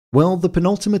Well, the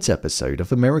penultimate episode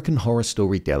of American Horror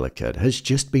Story Delicate has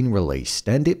just been released,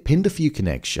 and it pinned a few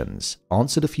connections,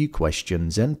 answered a few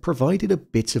questions, and provided a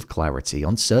bit of clarity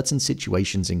on certain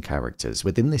situations and characters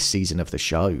within this season of the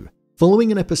show.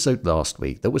 Following an episode last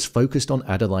week that was focused on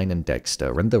Adeline and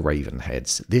Dexter and the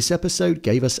Ravenheads, this episode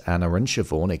gave us Anna and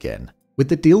Siobhan again, with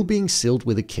the deal being sealed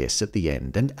with a kiss at the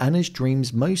end and Anna's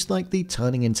dreams most likely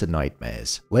turning into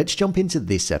nightmares. Let's jump into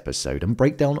this episode and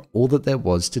break down all that there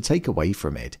was to take away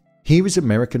from it. Here is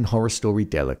American Horror Story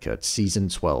Delicate Season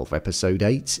 12 Episode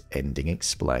 8, Ending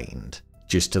Explained.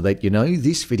 Just to let you know,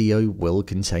 this video will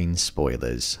contain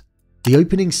spoilers. The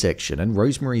opening section and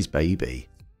Rosemary's baby.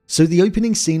 So the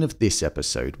opening scene of this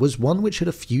episode was one which had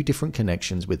a few different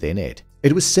connections within it.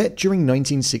 It was set during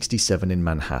 1967 in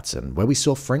Manhattan, where we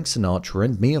saw Frank Sinatra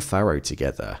and Mia Farrow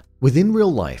together. Within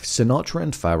real life, Sinatra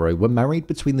and Farrow were married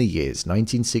between the years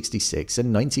 1966 and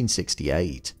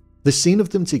 1968. The scene of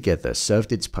them together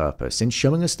served its purpose in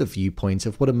showing us the viewpoint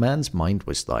of what a man's mind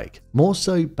was like, more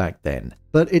so back then.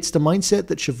 But it's the mindset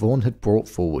that Siobhan had brought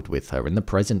forward with her in the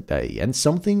present day, and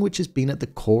something which has been at the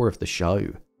core of the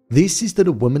show. This is that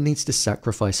a woman needs to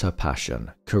sacrifice her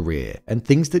passion, career, and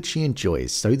things that she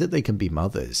enjoys so that they can be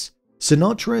mothers.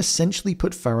 Sinatra essentially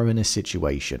put Farrow in a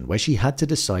situation where she had to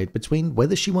decide between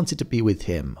whether she wanted to be with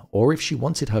him or if she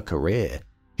wanted her career.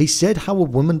 He said how a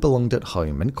woman belonged at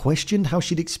home and questioned how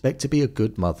she'd expect to be a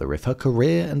good mother if her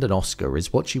career and an Oscar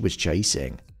is what she was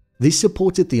chasing. This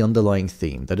supported the underlying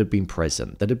theme that had been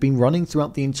present, that had been running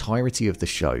throughout the entirety of the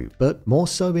show, but more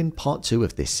so in part 2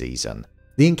 of this season.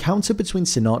 The encounter between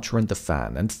Sinatra and the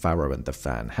fan and Farrow and the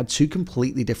fan had two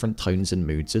completely different tones and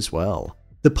moods as well.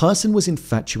 The person was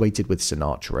infatuated with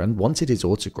Sinatra and wanted his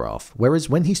autograph, whereas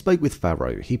when he spoke with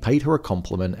Farrow, he paid her a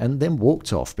compliment and then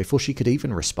walked off before she could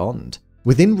even respond.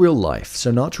 Within real life,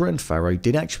 Sinatra and Farrow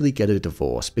did actually get a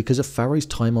divorce because of Farrow's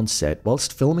time on set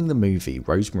whilst filming the movie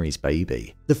Rosemary's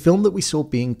Baby, the film that we saw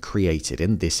being created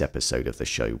in this episode of the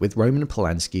show, with Roman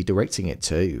Polanski directing it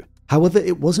too. However,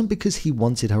 it wasn't because he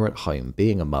wanted her at home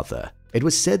being a mother. It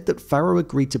was said that Farrow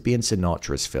agreed to be in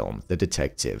Sinatra's film, The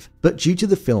Detective, but due to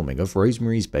the filming of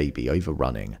Rosemary's Baby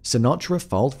overrunning, Sinatra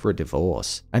filed for a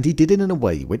divorce, and he did it in a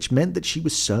way which meant that she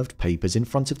was served papers in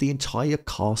front of the entire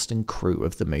cast and crew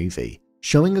of the movie,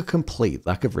 showing a complete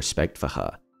lack of respect for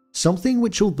her. Something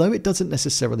which, although it doesn't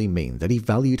necessarily mean that he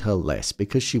valued her less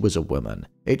because she was a woman,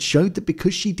 it showed that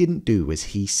because she didn't do as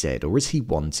he said or as he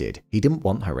wanted, he didn't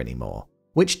want her anymore.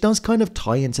 Which does kind of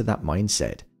tie into that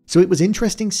mindset. So it was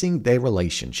interesting seeing their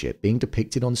relationship being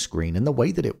depicted on screen in the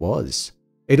way that it was.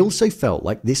 It also felt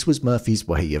like this was Murphy's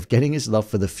way of getting his love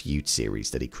for the Feud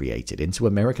series that he created into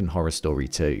American Horror Story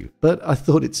 2, but I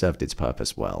thought it served its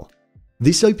purpose well.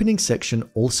 This opening section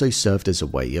also served as a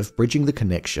way of bridging the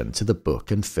connection to the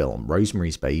book and film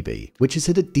Rosemary's Baby, which has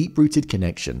had a deep-rooted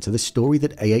connection to the story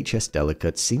that AHS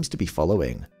Delicate seems to be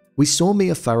following. We saw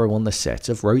Mia Farrow on the set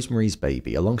of Rosemary's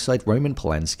Baby alongside Roman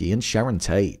Polanski and Sharon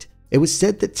Tate. It was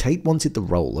said that Tate wanted the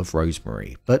role of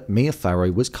Rosemary, but Mia Farrow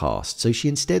was cast, so she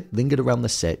instead lingered around the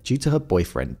set due to her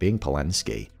boyfriend being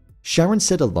Polanski. Sharon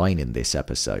said a line in this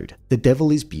episode, "The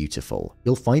devil is beautiful.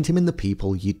 You'll find him in the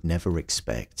people you'd never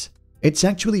expect." It's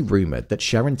actually rumoured that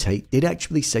Sharon Tate did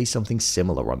actually say something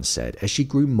similar on set as she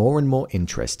grew more and more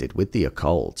interested with the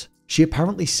occult. She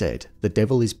apparently said, "The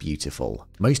devil is beautiful.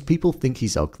 Most people think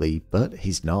he's ugly, but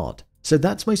he's not." So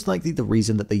that's most likely the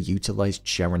reason that they utilised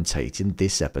Sharon Tate in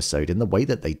this episode in the way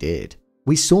that they did.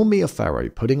 We saw Mia Farrow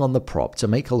putting on the prop to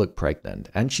make her look pregnant,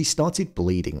 and she started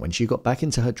bleeding when she got back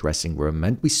into her dressing room,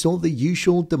 and we saw the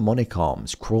usual demonic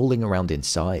arms crawling around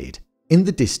inside. In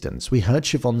the distance, we heard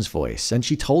Siobhan's voice, and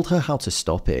she told her how to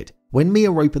stop it. When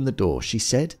Mia opened the door, she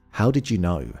said, "How did you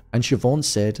know?" And Siobhan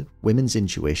said, "Women's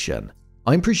intuition."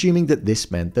 I'm presuming that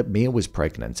this meant that Mia was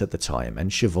pregnant at the time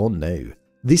and Siobhan knew.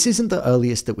 This isn't the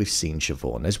earliest that we've seen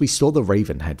Siobhan, as we saw the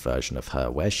Ravenhead version of her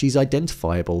where she's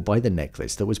identifiable by the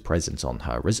necklace that was present on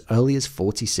her as early as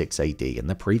 46 AD in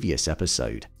the previous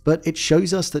episode. But it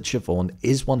shows us that Siobhan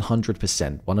is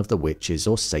 100% one of the witches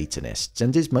or Satanists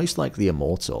and is most likely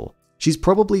immortal. She's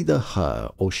probably the her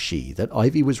or she that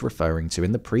Ivy was referring to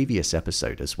in the previous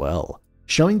episode as well.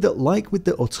 Showing that, like with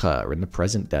the auteur in the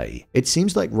present day, it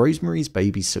seems like Rosemary's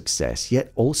Baby's success,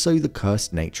 yet also the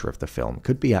cursed nature of the film,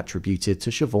 could be attributed to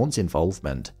Siobhan's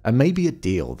involvement, and maybe a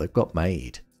deal that got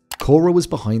made. Cora was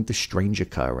behind the strange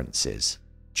occurrences.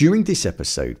 During this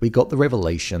episode, we got the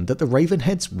revelation that the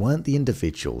Ravenheads weren't the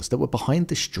individuals that were behind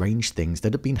the strange things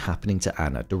that had been happening to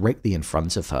Anna directly in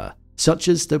front of her, such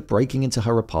as the breaking into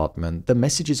her apartment, the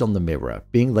messages on the mirror,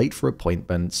 being late for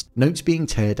appointments, notes being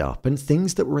teared up, and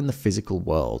things that were in the physical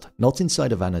world, not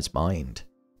inside of Anna's mind.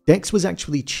 Dex was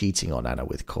actually cheating on Anna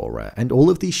with Cora, and all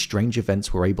of these strange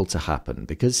events were able to happen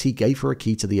because he gave her a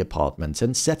key to the apartment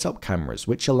and set up cameras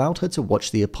which allowed her to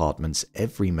watch the apartment's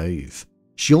every move.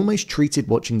 She almost treated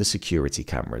watching the security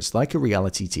cameras like a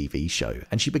reality TV show,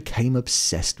 and she became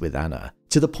obsessed with Anna,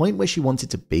 to the point where she wanted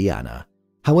to be Anna.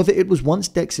 However, it was once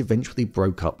Dex eventually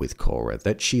broke up with Cora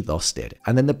that she lost it,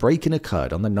 and then the break-in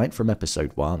occurred on the night from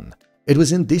episode 1. It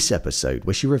was in this episode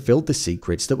where she revealed the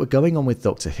secrets that were going on with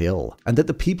Dr. Hill, and that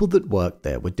the people that worked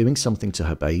there were doing something to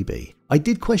her baby. I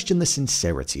did question the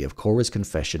sincerity of Cora's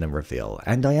confession and reveal,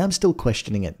 and I am still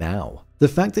questioning it now. The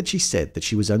fact that she said that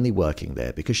she was only working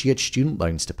there because she had student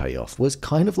loans to pay off was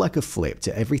kind of like a flip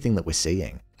to everything that we're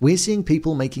seeing. We're seeing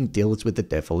people making deals with the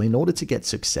devil in order to get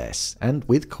success, and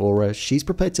with Cora, she's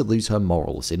prepared to lose her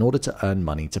morals in order to earn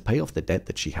money to pay off the debt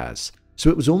that she has. So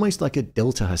it was almost like a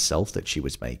deal to herself that she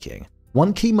was making.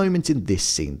 One key moment in this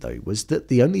scene though was that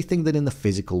the only thing that in the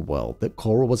physical world that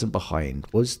Cora wasn't behind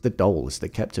was the dolls that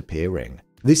kept appearing.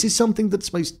 This is something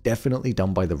that's most definitely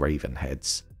done by the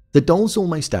Ravenheads. The dolls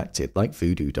almost acted like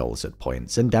voodoo dolls at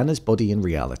points, and Anna's body in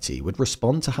reality would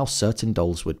respond to how certain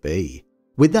dolls would be.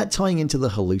 With that tying into the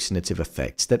hallucinative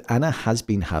effects that Anna has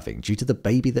been having due to the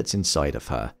baby that's inside of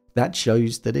her, that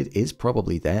shows that it is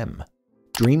probably them.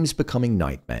 Dreams becoming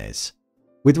nightmares.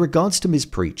 With regards to Ms.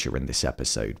 Preacher in this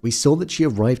episode, we saw that she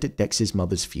arrived at Dex's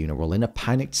mother's funeral in a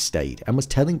panicked state and was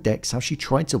telling Dex how she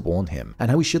tried to warn him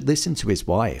and how he should listen to his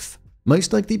wife.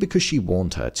 Most likely because she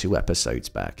warned her 2 episodes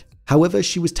back. However,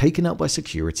 she was taken out by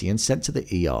security and sent to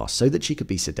the ER so that she could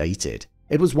be sedated.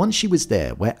 It was once she was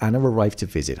there where Anna arrived to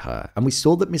visit her, and we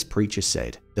saw that Ms. Preacher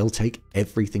said, "They'll take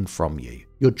everything from you.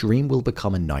 Your dream will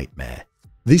become a nightmare."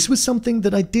 This was something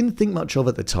that I didn't think much of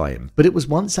at the time, but it was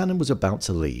once Anna was about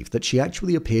to leave that she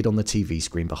actually appeared on the TV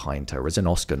screen behind her as an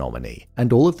Oscar nominee,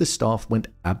 and all of the staff went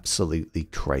absolutely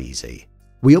crazy.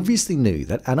 We obviously knew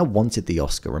that Anna wanted the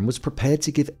Oscar and was prepared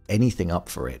to give anything up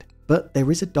for it, but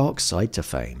there is a dark side to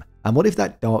fame, and what if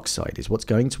that dark side is what's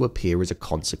going to appear as a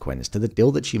consequence to the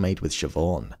deal that she made with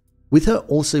Siobhan? With her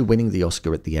also winning the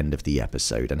Oscar at the end of the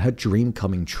episode and her dream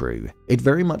coming true, it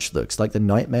very much looks like the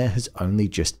nightmare has only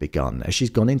just begun as she's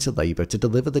gone into labor to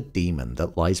deliver the demon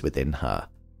that lies within her.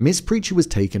 Miss Preacher was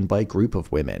taken by a group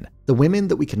of women, the women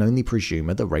that we can only presume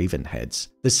are the Ravenheads,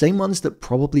 the same ones that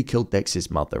probably killed Dex's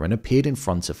mother and appeared in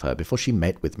front of her before she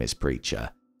met with Miss Preacher.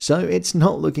 So it's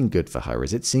not looking good for her,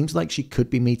 as it seems like she could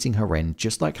be meeting her end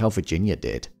just like how Virginia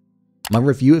did. My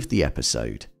review of the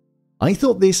episode. I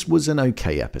thought this was an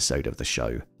okay episode of the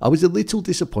show. I was a little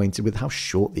disappointed with how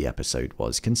short the episode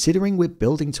was, considering we're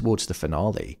building towards the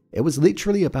finale. It was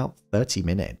literally about 30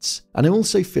 minutes. And I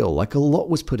also feel like a lot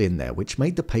was put in there which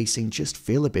made the pacing just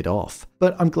feel a bit off.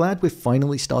 But I'm glad we're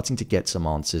finally starting to get some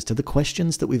answers to the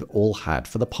questions that we've all had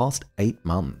for the past 8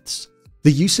 months.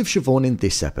 The use of Siobhan in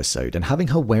this episode and having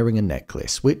her wearing a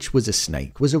necklace, which was a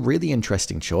snake, was a really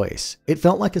interesting choice. It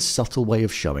felt like a subtle way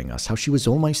of showing us how she was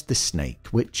almost the snake,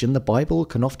 which in the Bible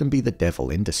can often be the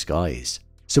devil in disguise.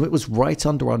 So it was right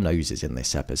under our noses in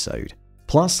this episode.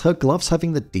 Plus, her gloves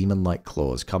having the demon-like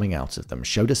claws coming out of them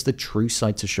showed us the true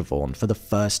side to Siobhan for the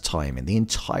first time in the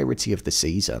entirety of the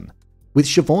season. With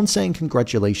Siobhan saying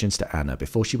congratulations to Anna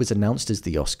before she was announced as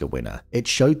the Oscar winner, it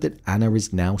showed that Anna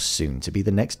is now soon to be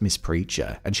the next Miss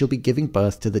Preacher, and she'll be giving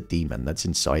birth to the demon that's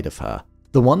inside of her.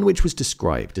 The one which was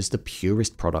described as the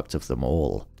purest product of them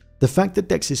all. The fact that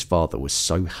Dex's father was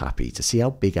so happy to see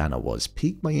how big Anna was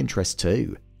piqued my interest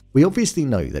too. We obviously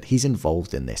know that he's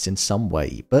involved in this in some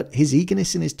way, but his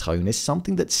eagerness in his tone is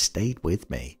something that stayed with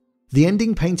me. The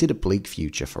ending painted a bleak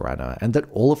future for Anna, and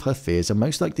that all of her fears are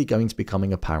most likely going to be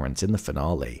becoming apparent in the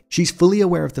finale. She's fully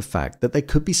aware of the fact that there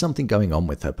could be something going on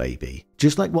with her baby,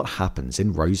 just like what happens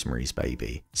in Rosemary's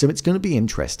baby, so it's going to be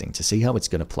interesting to see how it's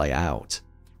going to play out.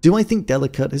 Do I think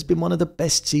Delicate has been one of the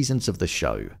best seasons of the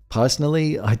show?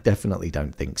 Personally, I definitely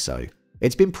don't think so.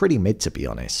 It's been pretty mid, to be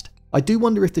honest. I do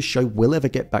wonder if the show will ever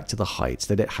get back to the heights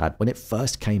that it had when it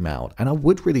first came out, and I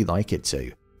would really like it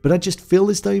to. But I just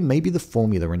feel as though maybe the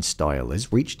formula and style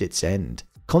has reached its end.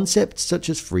 Concepts such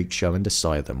as Freak Show and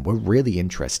Asylum were really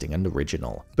interesting and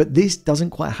original, but this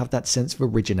doesn't quite have that sense of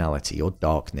originality or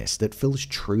darkness that feels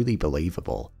truly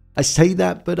believable. I say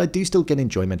that, but I do still get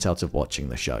enjoyment out of watching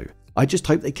the show. I just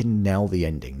hope they can nail the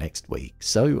ending next week,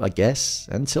 so I guess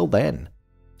until then.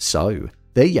 So,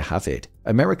 there you have it,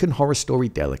 American Horror Story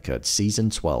Delicate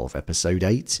Season 12 Episode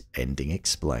 8, Ending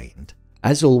Explained.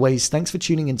 As always, thanks for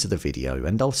tuning into the video,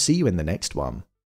 and I'll see you in the next one.